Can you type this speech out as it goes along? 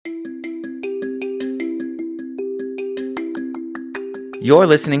You're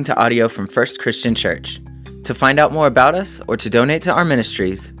listening to audio from First Christian Church. To find out more about us or to donate to our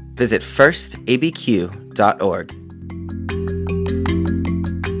ministries, visit firstabq.org.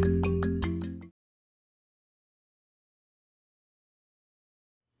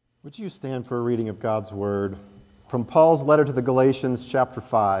 Would you stand for a reading of God's Word from Paul's letter to the Galatians, chapter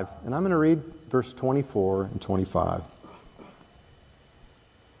 5, and I'm going to read verse 24 and 25.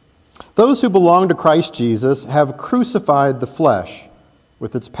 Those who belong to Christ Jesus have crucified the flesh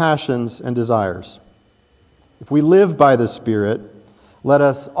with its passions and desires. If we live by the Spirit, let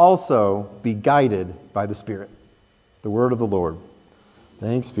us also be guided by the Spirit. The word of the Lord.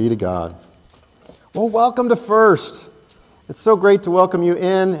 Thanks be to God. Well, welcome to First. It's so great to welcome you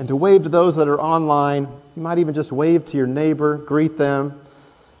in and to wave to those that are online. You might even just wave to your neighbor, greet them.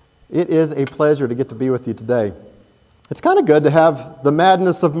 It is a pleasure to get to be with you today. It's kind of good to have the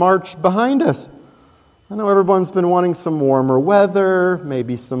madness of March behind us. I know everyone's been wanting some warmer weather,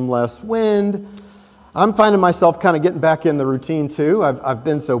 maybe some less wind. I'm finding myself kind of getting back in the routine too. I've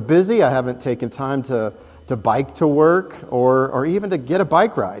been so busy, I haven't taken time to bike to work or even to get a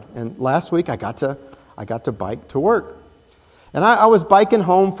bike ride. And last week I got to bike to work. And I was biking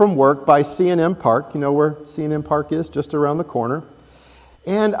home from work by C&M Park. You know where C&M Park is? Just around the corner.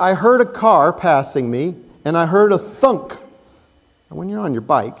 And I heard a car passing me, and I heard a thunk. And when you're on your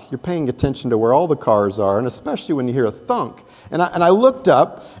bike, you're paying attention to where all the cars are, and especially when you hear a thunk. And I looked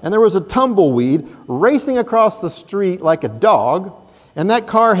up, and there was a tumbleweed racing across the street like a dog, and that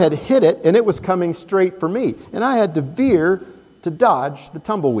car had hit it, and it was coming straight for me. And I had to veer to dodge the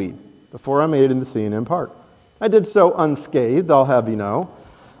tumbleweed before I made it into C&M Park. I did so unscathed, I'll have you know.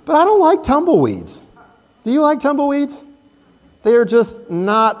 But I don't like tumbleweeds. Do you like tumbleweeds? They are just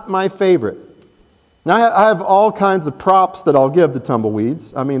not my favorite. Now, I have all kinds of props that I'll give the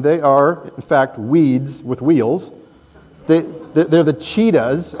tumbleweeds. I mean, they are, in fact, weeds with wheels. They're the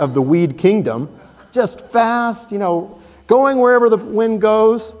cheetahs of the weed kingdom. Just fast, going wherever the wind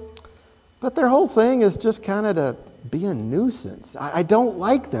goes. But their whole thing is just kind of to be a nuisance. I don't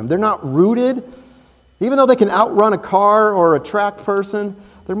like them. They're not rooted. Even though they can outrun a car or a track person,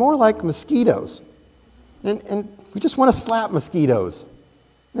 they're more like mosquitoes. And we just want to slap mosquitoes.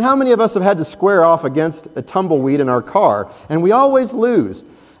 And how many of us have had to square off against a tumbleweed in our car? And we always lose.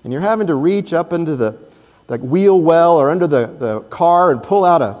 And you're having to reach up into the wheel well or under the car and pull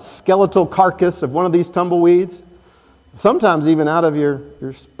out a skeletal carcass of one of these tumbleweeds. Sometimes even out of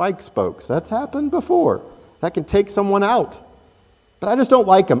your spike spokes. That's happened before. That can take someone out. But I just don't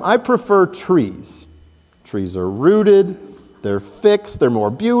like them. I prefer trees. Trees are rooted, they're fixed, they're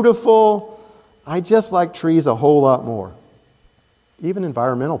more beautiful. I just like trees a whole lot more. Even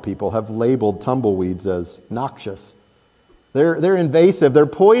environmental people have labeled tumbleweeds as noxious. They're invasive, they're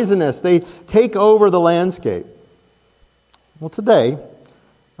poisonous, they take over the landscape. Well, today,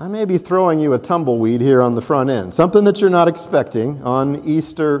 I may be throwing you a tumbleweed here on the front end, something that you're not expecting on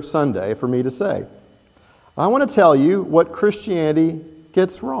Easter Sunday for me to say. I want to tell you what Christianity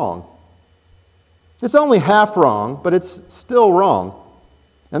gets wrong. It's only half wrong, but it's still wrong.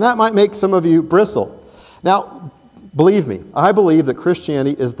 And that might make some of you bristle. Now, believe me, I believe that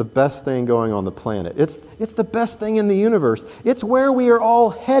Christianity is the best thing going on the planet. It's the best thing in the universe. It's where we are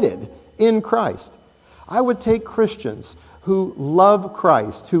all headed in Christ. I would take Christians who love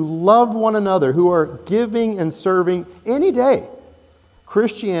Christ, who love one another, who are giving and serving any day.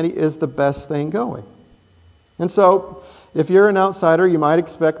 Christianity is the best thing going. And so, if you're an outsider, you might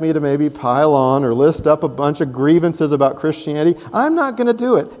expect me to maybe pile on or list up a bunch of grievances about Christianity. I'm not going to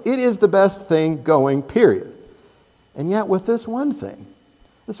do it. It is the best thing going, period. And yet with this one thing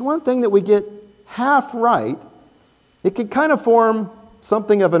that we get half right, it can kind of form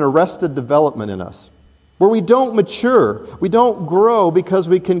something of an arrested development in us, where we don't mature, we don't grow because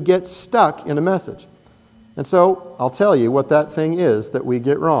we can get stuck in a message. And so I'll tell you what that thing is that we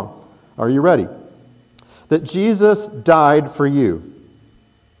get wrong. Are you ready? That Jesus died for you.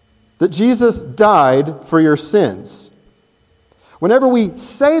 That Jesus died for your sins. Whenever we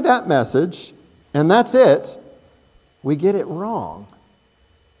say that message, and that's it, we get it wrong.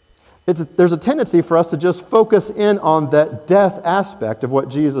 There's a tendency for us to just focus in on that death aspect of what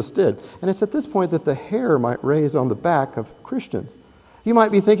Jesus did. And it's at this point that the hair might raise on the back of Christians. You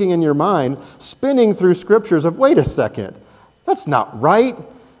might be thinking in your mind, spinning through scriptures of, wait a second, that's not right.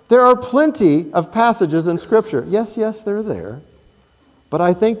 There are plenty of passages in Scripture. Yes, they're there. But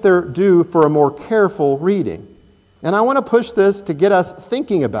I think they're due for a more careful reading. And I want to push this to get us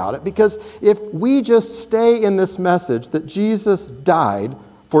thinking about it, because if we just stay in this message that Jesus died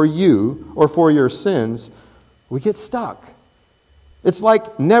for you or for your sins, we get stuck. It's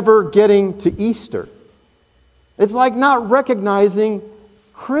like never getting to Easter. It's like not recognizing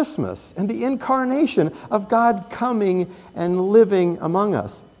Christmas and the incarnation of God coming and living among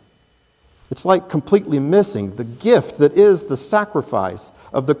us. It's like completely missing the gift that is the sacrifice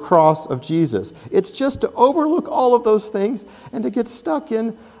of the cross of Jesus. It's just to overlook all of those things and to get stuck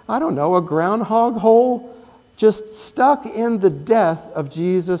in, I don't know, a groundhog hole, just stuck in the death of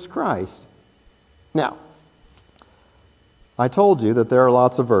Jesus Christ. Now, I told you that there are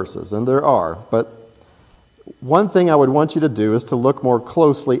lots of verses, and there are, but one thing I would want you to do is to look more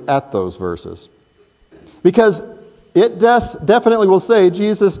closely at those verses. Because it definitely will say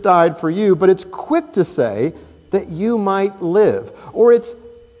Jesus died for you, but it's quick to say that you might live. Or it's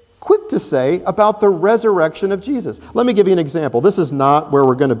quick to say about the resurrection of Jesus. Let me give you an example. This is not where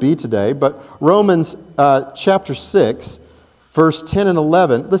we're going to be today, but Romans chapter 6, verse 10 and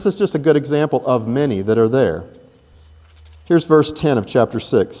 11, this is just a good example of many that are there. Here's verse 10 of chapter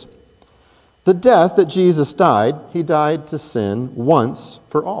 6. The death that Jesus died, he died to sin once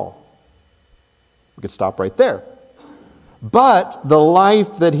for all. We could stop right there. But the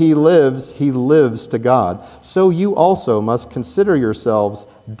life that he lives to God. So you also must consider yourselves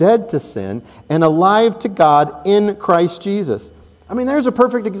dead to sin and alive to God in Christ Jesus. I mean, there's a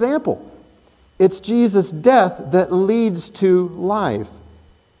perfect example. It's Jesus' death that leads to life.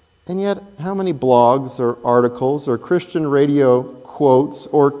 And yet, how many blogs or articles or Christian radio quotes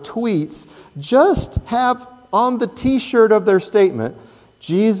or tweets just have on the t-shirt of their statement,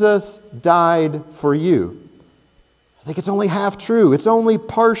 Jesus died for you? I think it's only half true. It's only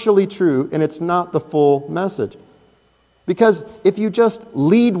partially true, and it's not the full message. Because if you just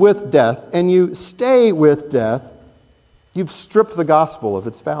lead with death and you stay with death, you've stripped the gospel of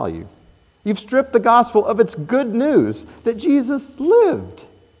its value. You've stripped the gospel of its good news that Jesus lived,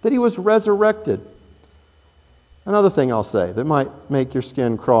 that he was resurrected. Another thing I'll say that might make your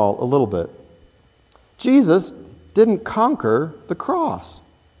skin crawl a little bit. Jesus didn't conquer the cross.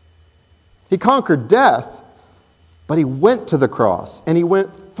 He conquered death, but he went to the cross, and he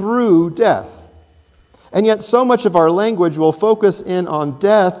went through death. And yet so much of our language will focus in on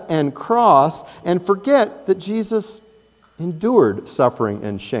death and cross and forget that Jesus endured suffering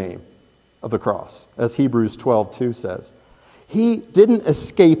and shame of the cross, as Hebrews 12:2 says. He didn't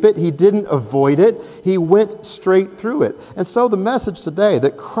escape it. He didn't avoid it. He went straight through it. And so the message today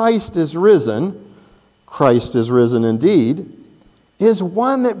that Christ is risen indeed, is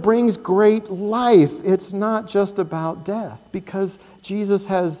one that brings great life. It's not just about death, because Jesus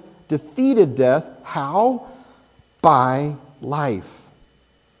has defeated death. How? By life.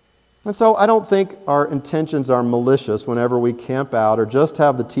 And so I don't think our intentions are malicious whenever we camp out or just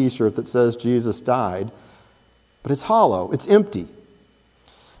have the t-shirt that says Jesus died, but it's hollow, it's empty.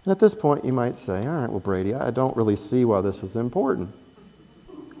 And at this point you might say, all right, well, Brady, I don't really see why this is important.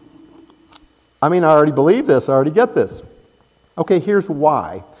 I mean, I already believe this, I already get this. Okay, here's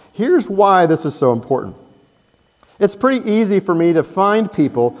why. Here's why this is so important. It's pretty easy for me to find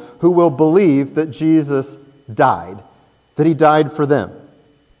people who will believe that Jesus died, that he died for them.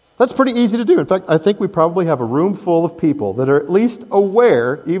 That's pretty easy to do. In fact, I think we probably have a room full of people that are at least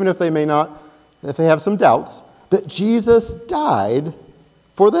aware, even if they may not, if they have some doubts, that Jesus died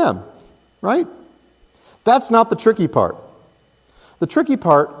for them, right? That's not the tricky part. The tricky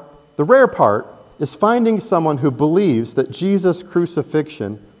part, the rare part, is finding someone who believes that Jesus'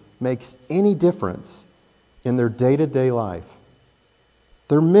 crucifixion makes any difference in their day-to-day life,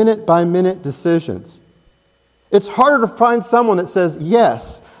 their minute-by-minute decisions. It's harder to find someone that says,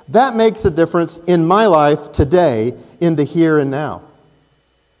 yes, that makes a difference in my life today, in the here and now.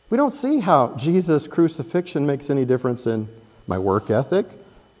 We don't see how Jesus' crucifixion makes any difference in my work ethic,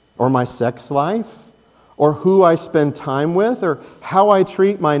 or my sex life, or who I spend time with, or how I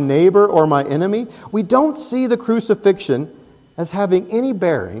treat my neighbor or my enemy. We don't see the crucifixion as having any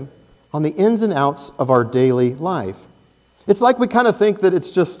bearing on the ins and outs of our daily life. It's like we kind of think that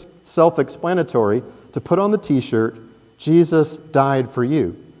it's just self-explanatory to put on the t-shirt, Jesus died for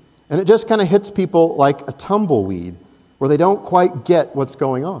you. And it just kind of hits people like a tumbleweed, where they don't quite get what's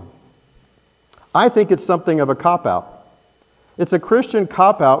going on. I think it's something of a cop-out. It's a Christian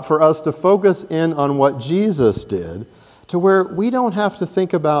cop-out for us to focus in on what Jesus did, to where we don't have to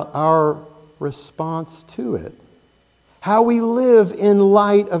think about our response to it. How we live in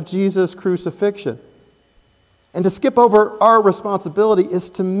light of Jesus' crucifixion. And to skip over our responsibility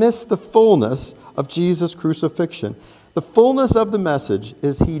is to miss the fullness of Jesus' crucifixion. The fullness of the message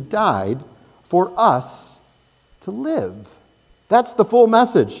is he died for us to live. That's the full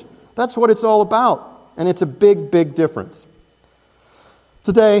message. That's what it's all about. And it's a big, big difference.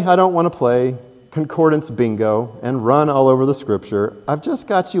 Today, I don't want to play concordance bingo and run all over the Scripture, I've just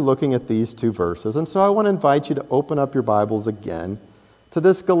got you looking at these two verses. And so I want to invite you to open up your Bibles again to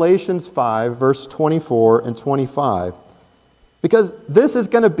this Galatians 5, verse 24 and 25. Because this is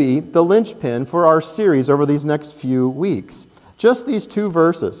going to be the linchpin for our series over these next few weeks. Just these two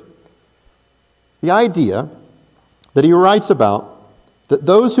verses. The idea that he writes about that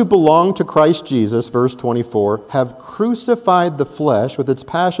those who belong to Christ Jesus, verse 24, have crucified the flesh with its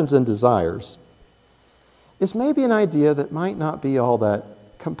passions and desires, is maybe an idea that might not be all that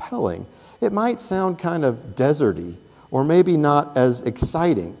compelling. It might sound kind of deserty, or maybe not as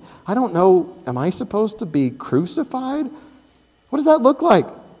exciting. I don't know, am I supposed to be crucified? What does that look like?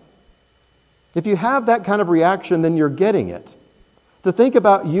 If you have that kind of reaction, then you're getting it. To think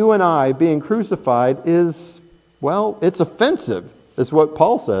about you and I being crucified is, well, it's offensive. That's what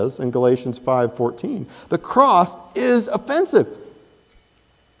Paul says in Galatians 5:14. The cross is offensive.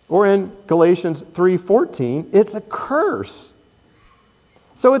 Or in Galatians 3:14, it's a curse.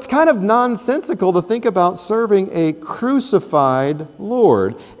 So it's kind of nonsensical to think about serving a crucified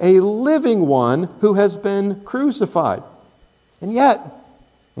Lord, a living one who has been crucified. And yet,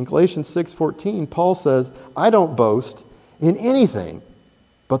 in Galatians 6:14, Paul says, I don't boast in anything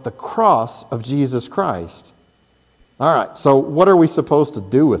but the cross of Jesus Christ. All right, so what are we supposed to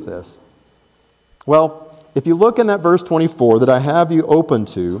do with this? Well, if you look in that verse 24 that I have you open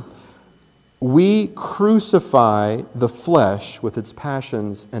to, we crucify the flesh with its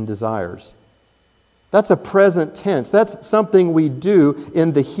passions and desires. That's a present tense. That's something we do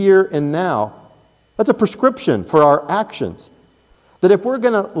in the here and now. That's a prescription for our actions. That if we're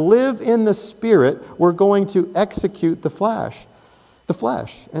going to live in the Spirit, we're going to execute the flesh.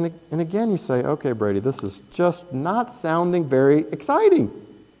 And again you say, okay, Brady, this is just not sounding very exciting.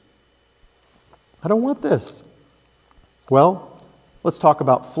 I don't want this. Well, let's talk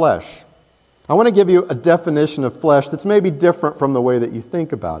about flesh. I want to give you a definition of flesh that's maybe different from the way that you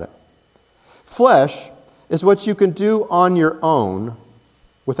think about it. Flesh is what you can do on your own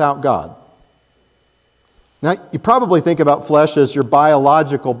without God. Now, you probably think about flesh as your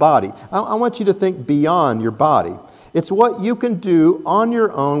biological body. I want you to think beyond your body. It's what you can do on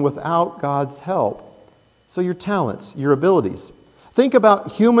your own without God's help. So your talents, your abilities. Think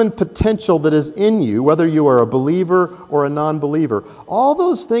about human potential that is in you, whether you are a believer or a non-believer. All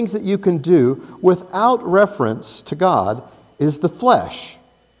those things that you can do without reference to God is the flesh.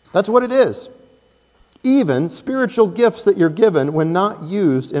 That's what it is. Even spiritual gifts that you're given when not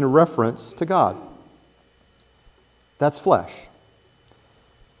used in reference to God. That's flesh.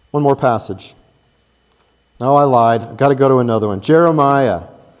 One more passage. Oh, I lied. I've got to go to another one. Jeremiah,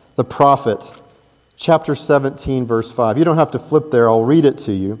 the prophet, chapter 17, verse 5. You don't have to flip there. I'll read it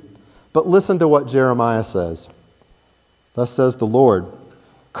to you. But listen to what Jeremiah says. Thus says the Lord,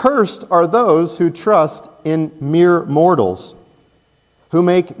 cursed are those who trust in mere mortals, who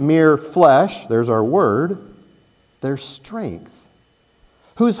make mere flesh, there's our word, their strength,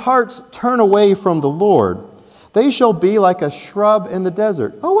 whose hearts turn away from the Lord. They shall be like a shrub in the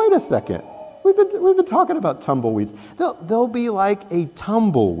desert. Oh, wait a second. We've been talking about tumbleweeds. They'll be like a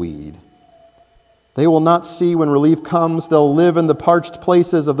tumbleweed. They will not see when relief comes. They'll live in the parched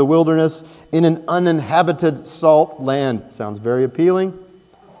places of the wilderness in an uninhabited salt land. Sounds very appealing.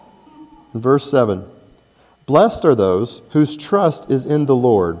 In verse 7, blessed are those whose trust is in the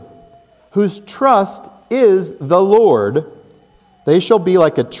Lord. Whose trust is the Lord. They shall be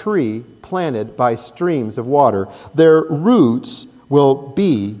like a tree planted by streams of water. Their roots will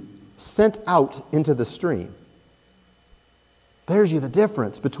be sent out into the stream. There's you the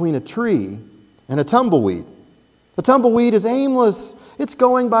difference between a tree and a tumbleweed. The tumbleweed is aimless. It's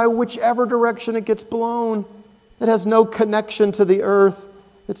going by whichever direction it gets blown. It has no connection to the earth.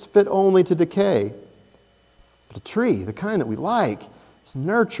 It's fit only to decay. But a tree, the kind that we like, is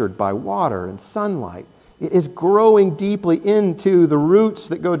nurtured by water and sunlight. It is growing deeply into the roots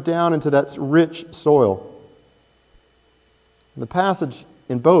that go down into that rich soil. The passage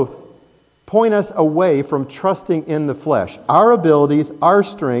in both point us away from trusting in the flesh, our abilities, our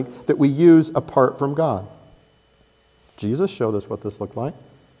strength that we use apart from God. Jesus showed us what this looked like.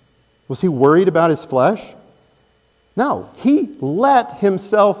 Was he worried about his flesh? No. He let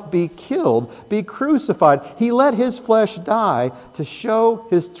himself be killed, be crucified. He let his flesh die to show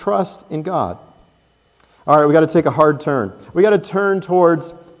his trust in God. All right, we got to take a hard turn. We got to turn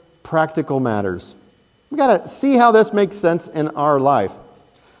towards practical matters. We got to see how this makes sense in our life.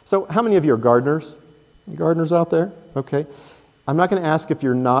 So how many of you are gardeners? Any gardeners out there? Okay. I'm not going to ask if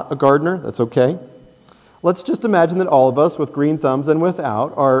you're not a gardener. That's okay. Let's just imagine that all of us, with green thumbs and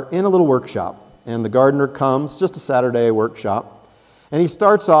without, are in a little workshop. And the gardener comes, just a Saturday workshop. And he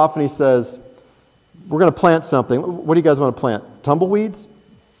starts off and he says, we're going to plant something. What do you guys want to plant? Tumbleweeds?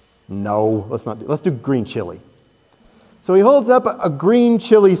 No, let's do green chili. So he holds up a green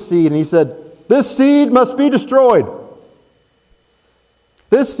chili seed and he said, this seed must be destroyed.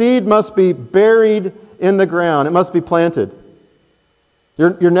 This seed must be buried in the ground. It must be planted.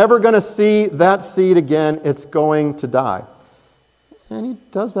 You're never going to see that seed again. It's going to die. And he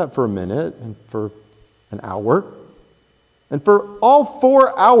does that for a minute and for an hour and for all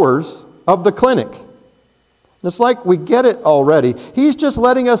 4 hours of the clinic. And it's like we get it already. He's just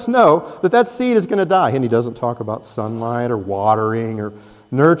letting us know that that seed is going to die. And he doesn't talk about sunlight or watering or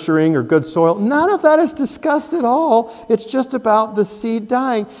nurturing or good soil. None of that is discussed at all. It's just about the seed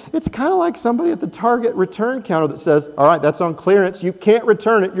dying. It's kind of like somebody at the Target return counter that says, all right, that's on clearance. You can't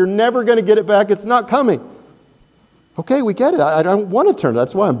return it. You're never going to get it back. It's not coming. Okay, we get it. I don't want to turn it.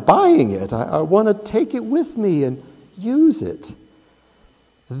 That's why I'm buying it. I want to take it with me and use it.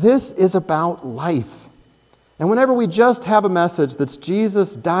 This is about life. And whenever we just have a message that's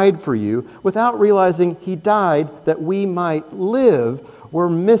Jesus died for you without realizing he died that we might live, we're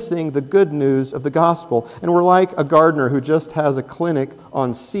missing the good news of the gospel. And we're like a gardener who just has a clinic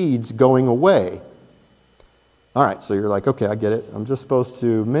on seeds going away. All right, so you're like, okay, I get it. I'm just supposed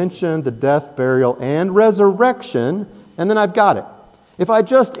to mention the death, burial, and resurrection, and then I've got it. If I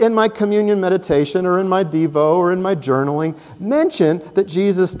just, in my communion meditation or in my Devo or in my journaling, mention that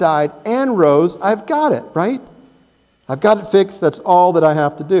Jesus died and rose, I've got it, right? I've got it fixed. That's all that I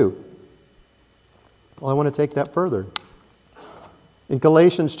have to do. Well, I want to take that further. In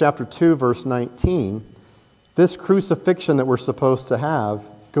Galatians chapter 2, verse 19, this crucifixion that we're supposed to have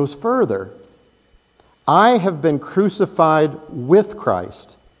goes further. I have been crucified with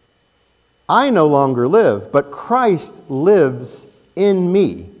Christ. I no longer live, but Christ lives in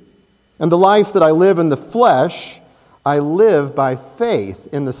me. And the life that I live in the flesh, I live by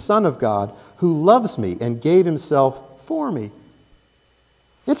faith in the Son of God who loves me and gave himself for me.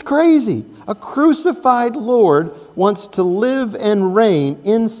 It's crazy. A crucified Lord wants to live and reign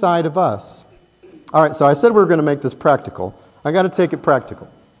inside of us. All right, so I said we were going to make this practical. I got to take it practical.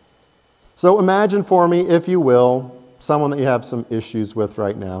 So imagine for me, if you will, someone that you have some issues with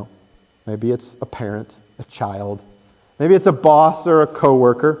right now. Maybe it's a parent, a child. Maybe it's a boss or a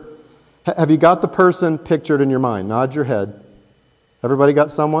coworker. Have you got the person pictured in your mind? Nod your head. Everybody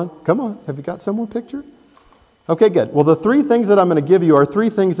got someone? Come on. Have you got someone pictured? Okay, good. Well, the 3 things that I'm going to give you are 3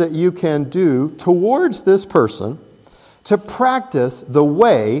 things that you can do towards this person to practice the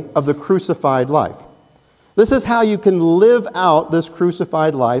way of the crucified life. This is how you can live out this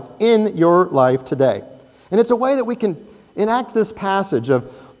crucified life in your life today. And it's a way that we can enact this passage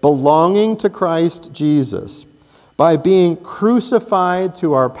of belonging to Christ Jesus by being crucified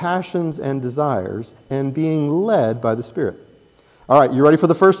to our passions and desires and being led by the Spirit. All right, you ready for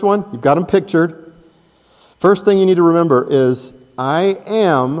the first one? You've got them pictured. First thing you need to remember is, I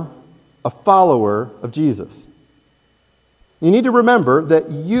am a follower of Jesus. You need to remember that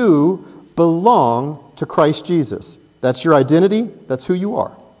you belong to Christ Jesus. That's your identity. That's who you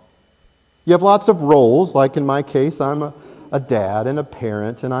are. You have lots of roles, like in my case, I'm a dad and a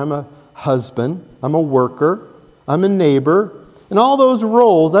parent, and I'm a husband, I'm a worker, I'm a neighbor, and all those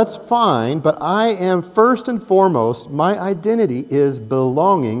roles, that's fine, but I am first and foremost, my identity is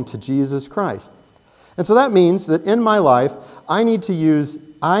belonging to Jesus Christ. And so that means that in my life, I need to use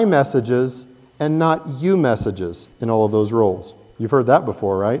I messages and not you messages in all of those roles. You've heard that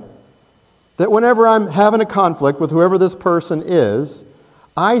before, right? That whenever I'm having a conflict with whoever this person is,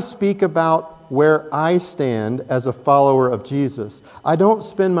 I speak about where I stand as a follower of Jesus. I don't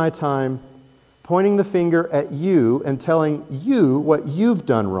spend my time pointing the finger at you and telling you what you've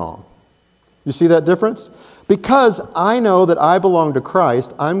done wrong. You see that difference? Because I know that I belong to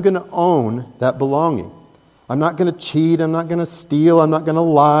Christ, I'm going to own that belonging. I'm not going to cheat, I'm not going to steal, I'm not going to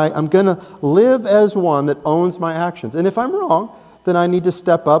lie. I'm going to live as one that owns my actions. And if I'm wrong, then I need to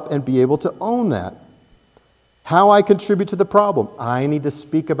step up and be able to own that. How I contribute to the problem, I need to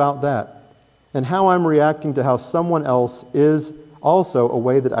speak about that. And how I'm reacting to how someone else is also a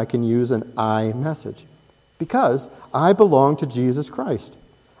way that I can use an I message. Because I belong to Jesus Christ.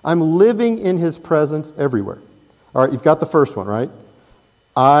 I'm living in His presence everywhere. All right, you've got the first one, right?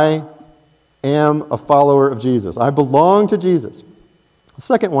 I am a follower of Jesus. I belong to Jesus. The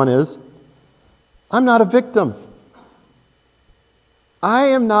second one is, I'm not a victim. I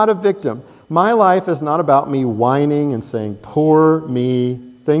am not a victim. My life is not about me whining and saying, poor me,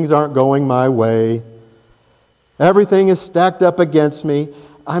 things aren't going my way, everything is stacked up against me.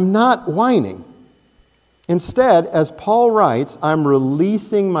 I'm not whining. Instead, as Paul writes, I'm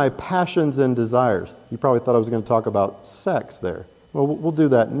releasing my passions and desires. You probably thought I was going to talk about sex there. Well, we'll do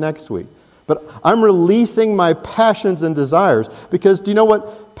that next week. But I'm releasing my passions and desires. Because do you know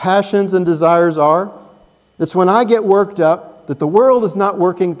what passions and desires are? It's when I get worked up that the world is not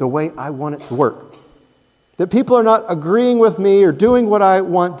working the way I want it to work. That people are not agreeing with me or doing what I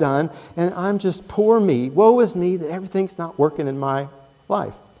want done. And I'm just poor me. Woe is me that everything's not working in my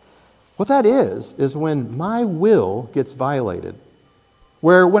life. What that is when my will gets violated.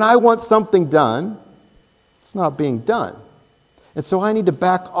 Where when I want something done, it's not being done. And so I need to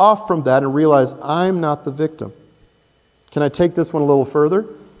back off from that and realize I'm not the victim. Can I take this one a little further?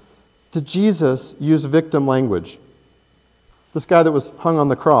 Did Jesus use victim language? This guy that was hung on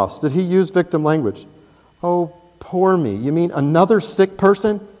the cross, did he use victim language? Oh, poor me. You mean another sick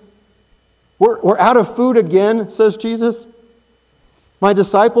person? We're out of food again, says Jesus. My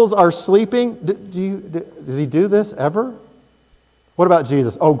disciples are sleeping. Did he do this ever? What about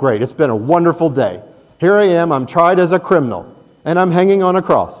Jesus? Oh, great. It's been a wonderful day. Here I am. I'm tried as a criminal. And I'm hanging on a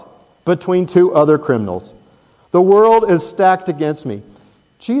cross between two other criminals. The world is stacked against me.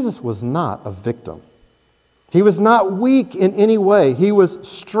 Jesus was not a victim. He was not weak in any way. He was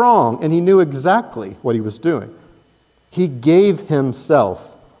strong, and he knew exactly what he was doing. He gave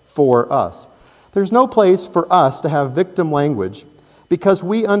himself for us. There's no place for us to have victim language because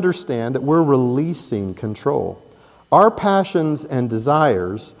we understand that we're releasing control. Our passions and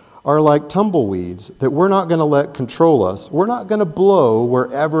desires are like tumbleweeds that we're not going to let control us. We're not going to blow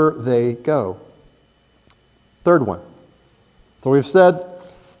wherever they go. Third one. So we've said,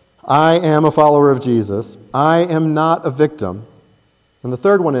 I am a follower of Jesus. I am not a victim. And the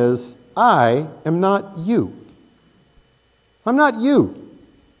third one is, I am not you. I'm not you.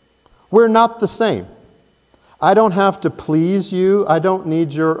 We're not the same. I don't have to please you. I don't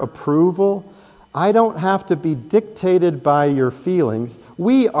need your approval. I don't have to be dictated by your feelings.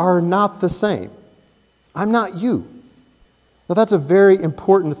 We are not the same. I'm not you. Now that's a very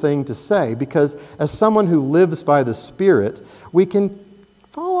important thing to say because as someone who lives by the Spirit, we can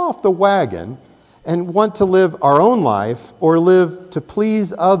fall off the wagon and want to live our own life or live to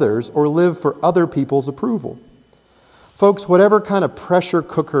please others or live for other people's approval. Folks, whatever kind of pressure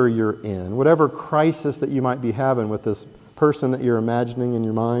cooker you're in, whatever crisis that you might be having with this person that you're imagining in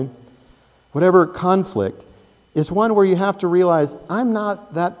your mind, whatever conflict, is one where you have to realize, I'm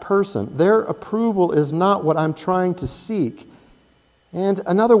not that person. Their approval is not what I'm trying to seek. And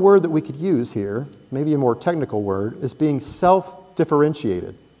another word that we could use here, maybe a more technical word, is being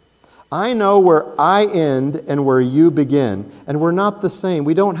self-differentiated. I know where I end and where you begin, and we're not the same.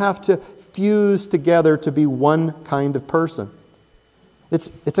 We don't have to fuse together to be one kind of person.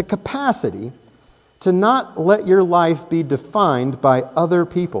 It's a capacity to not let your life be defined by other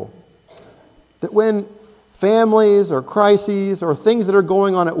people. That when families or crises or things that are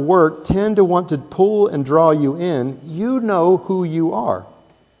going on at work tend to want to pull and draw you in, you know who you are.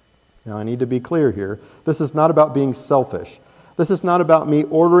 Now, I need to be clear here. This is not about being selfish. This is not about me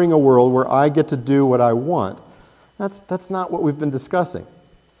ordering a world where I get to do what I want. That's not what we've been discussing.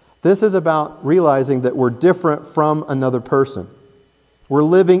 This is about realizing that we're different from another person. We're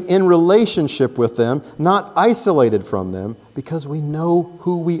living in relationship with them, not isolated from them, because we know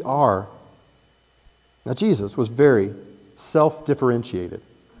who we are. Now, Jesus was very self-differentiated.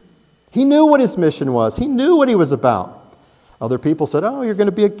 He knew what his mission was. He knew what he was about. Other people said, oh, you're going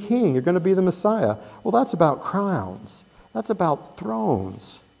to be a king. You're going to be the Messiah. Well, that's about crowns. That's about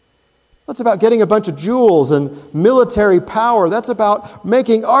thrones. That's about getting a bunch of jewels and military power. That's about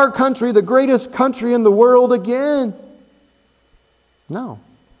making our country the greatest country in the world again. No.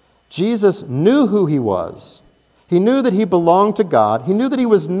 Jesus knew who he was. He knew that he belonged to God. He knew that he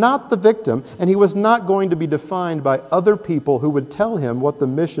was not the victim, and he was not going to be defined by other people who would tell him what the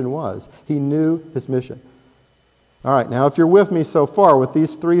mission was. He knew his mission. All right, now if you're with me so far with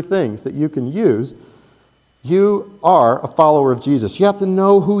these three things that you can use, you are a follower of Jesus. You have to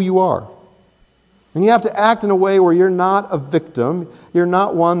know who you are. And you have to act in a way where you're not a victim. You're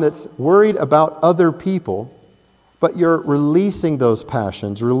not one that's worried about other people, but you're releasing those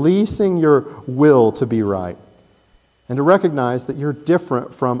passions, releasing your will to be right. And to recognize that you're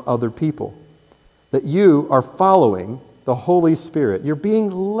different from other people. That you are following the Holy Spirit. You're being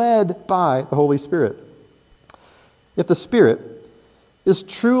led by the Holy Spirit. If the Spirit is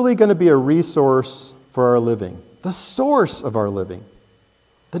truly going to be a resource for our living, the source of our living,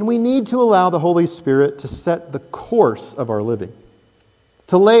 then we need to allow the Holy Spirit to set the course of our living.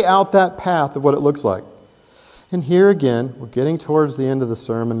 To lay out that path of what it looks like. And here again, we're getting towards the end of the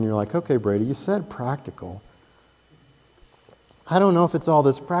sermon, and you're like, okay, Brady, you said practical. I don't know if it's all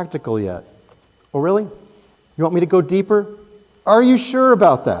this practical yet. Oh, really? You want me to go deeper? Are you sure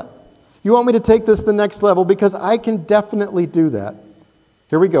about that? You want me to take this to the next level? Because I can definitely do that.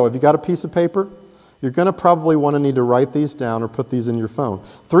 Here we go. Have you got a piece of paper? You're going to probably want to need to write these down or put these in your phone.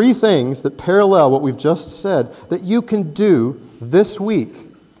 3 things that parallel what we've just said that you can do this week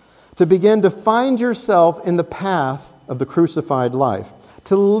to begin to find yourself in the path of the crucified life,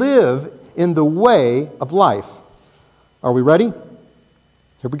 to live in the way of life. Are we ready?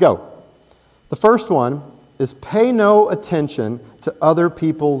 Here we go. The first one is pay no attention to other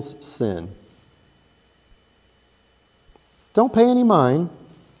people's sin. Don't pay any mind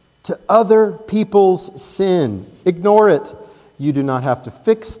to other people's sin. Ignore it. You do not have to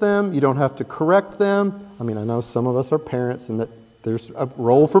fix them. You don't have to correct them. I mean, I know some of us are parents and that there's a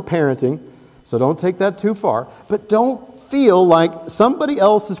role for parenting, so don't take that too far. But don't feel like somebody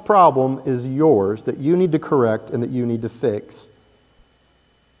else's problem is yours that you need to correct and that you need to fix.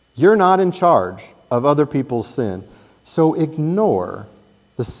 You're not in charge of other people's sin, so ignore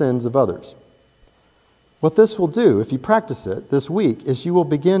the sins of others. What this will do, if you practice it this week, is you will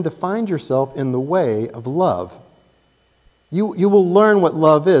begin to find yourself in the way of love. You will learn what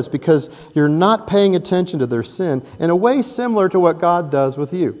love is because you're not paying attention to their sin in a way similar to what God does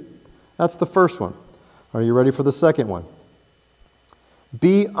with you. That's the first one. Are you ready for the second one?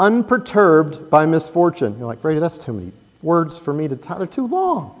 Be unperturbed by misfortune. You're like, Brady, that's too many words for me to type. They're too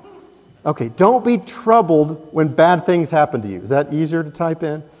long. Okay, don't be troubled when bad things happen to you. Is that easier to type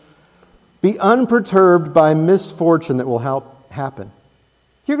in? Be unperturbed by misfortune that will happen.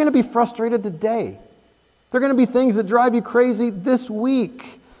 You're going to be frustrated today. There are going to be things that drive you crazy this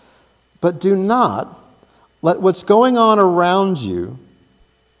week. But do not let what's going on around you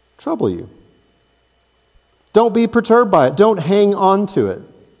trouble you. Don't be perturbed by it. Don't hang on to it.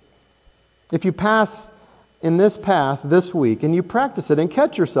 If you pass in this path this week and you practice it and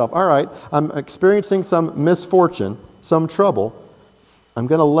catch yourself, all right, I'm experiencing some misfortune, some trouble, I'm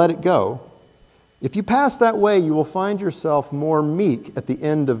going to let it go. If you pass that way, you will find yourself more meek at the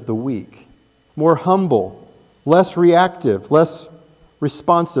end of the week, more humble, less reactive, less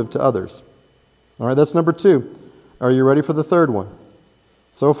responsive to others. All right, that's number 2. Are you ready for the third one?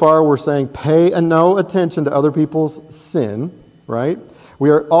 So far, we're saying pay no attention to other people's sin, right?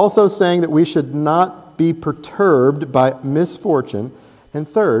 We are also saying that we should not be perturbed by misfortune. And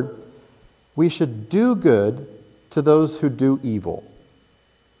third, we should do good to those who do evil.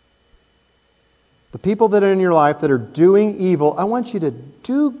 The people that are in your life that are doing evil, I want you to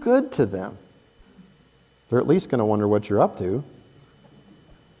do good to them. They're at least going to wonder what you're up to.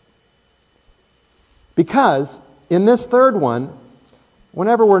 Because in this third one,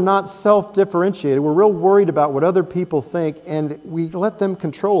 whenever we're not self-differentiated, we're real worried about what other people think, and we let them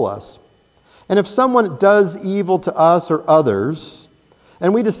control us. And if someone does evil to us or others,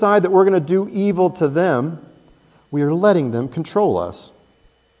 and we decide that we're going to do evil to them, we are letting them control us.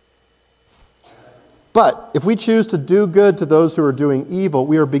 But if we choose to do good to those who are doing evil,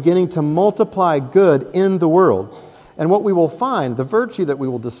 we are beginning to multiply good in the world. And what we will find, the virtue that we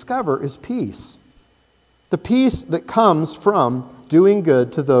will discover, is peace. The peace that comes from doing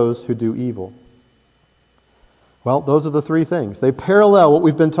good to those who do evil. Well, those are the 3 things. They parallel what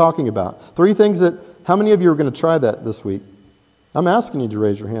we've been talking about. 3 things that, how many of you are going to try that this week? I'm asking you to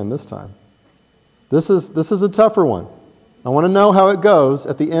raise your hand this time. This is a tougher one. I want to know how it goes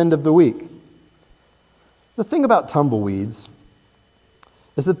at the end of the week. The thing about tumbleweeds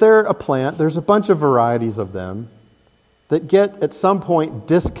is that they're a plant, there's a bunch of varieties of them that get at some point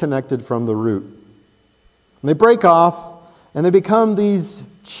disconnected from the root. And they break off and they become these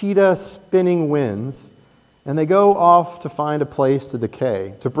cheetah spinning winds, and they go off to find a place to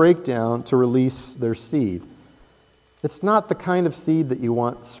decay, to break down, to release their seed. It's not the kind of seed that you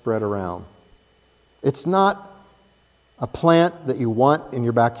want spread around. It's not a plant that you want in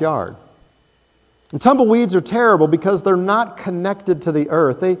your backyard. And tumbleweeds are terrible because they're not connected to the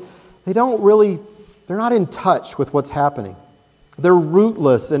earth. They're not in touch with what's happening. They're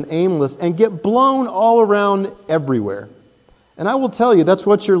rootless and aimless and get blown all around everywhere. And I will tell you, that's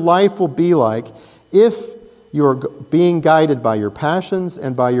what your life will be like if you're being guided by your passions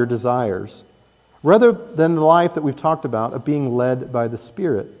and by your desires, rather than the life that we've talked about of being led by the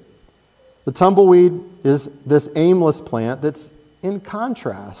Spirit. The tumbleweed is this aimless plant that's in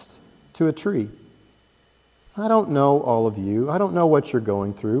contrast to a tree. I don't know all of you. I don't know what you're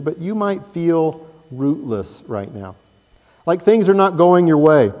going through, but you might feel rootless right now. Like things are not going your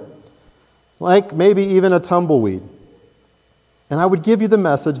way. Like maybe even a tumbleweed. And I would give you the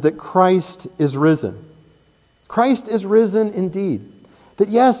message that Christ is risen. Christ is risen indeed. That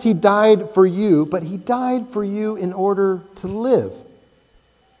yes, He died for you, but He died for you in order to live.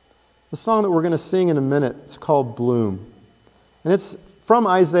 The song that we're going to sing in a minute is called Bloom. And it's from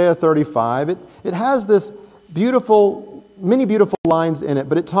Isaiah 35. It has this beautiful many beautiful lines in it,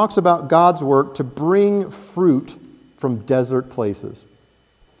 but it talks about God's work to bring fruit from desert places,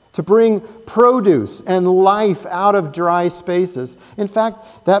 to bring produce and life out of dry spaces. In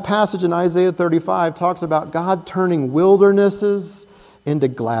fact, that passage in Isaiah 35 talks about God turning wildernesses into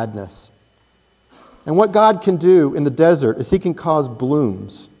gladness. And what God can do in the desert is He can cause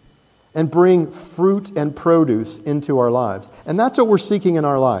blooms and bring fruit and produce into our lives. And that's what we're seeking in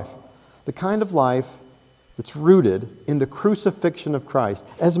our life. The kind of life that's rooted in the crucifixion of Christ.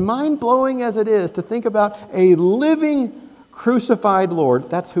 As mind-blowing as it is to think about a living crucified Lord,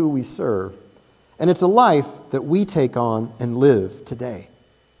 that's who we serve. And it's a life that we take on and live today.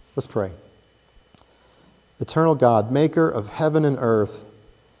 Let's pray. Eternal God, maker of heaven and earth,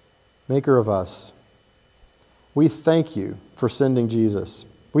 maker of us, we thank you for sending Jesus.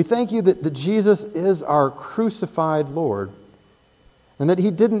 We thank you that Jesus is our crucified Lord, and that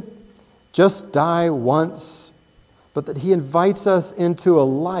He didn't just die once, but that He invites us into a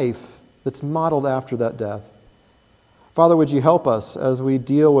life that's modeled after that death. Father, would you help us as we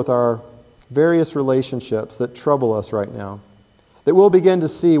deal with our various relationships that trouble us right now? That we'll begin to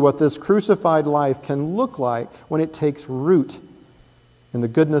see what this crucified life can look like when it takes root in the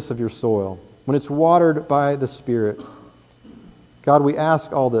goodness of your soil, when it's watered by the Spirit. God, we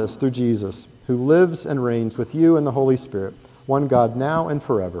ask all this through Jesus, who lives and reigns with you and the Holy Spirit, one God now and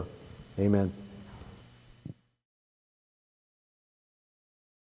forever. Amen.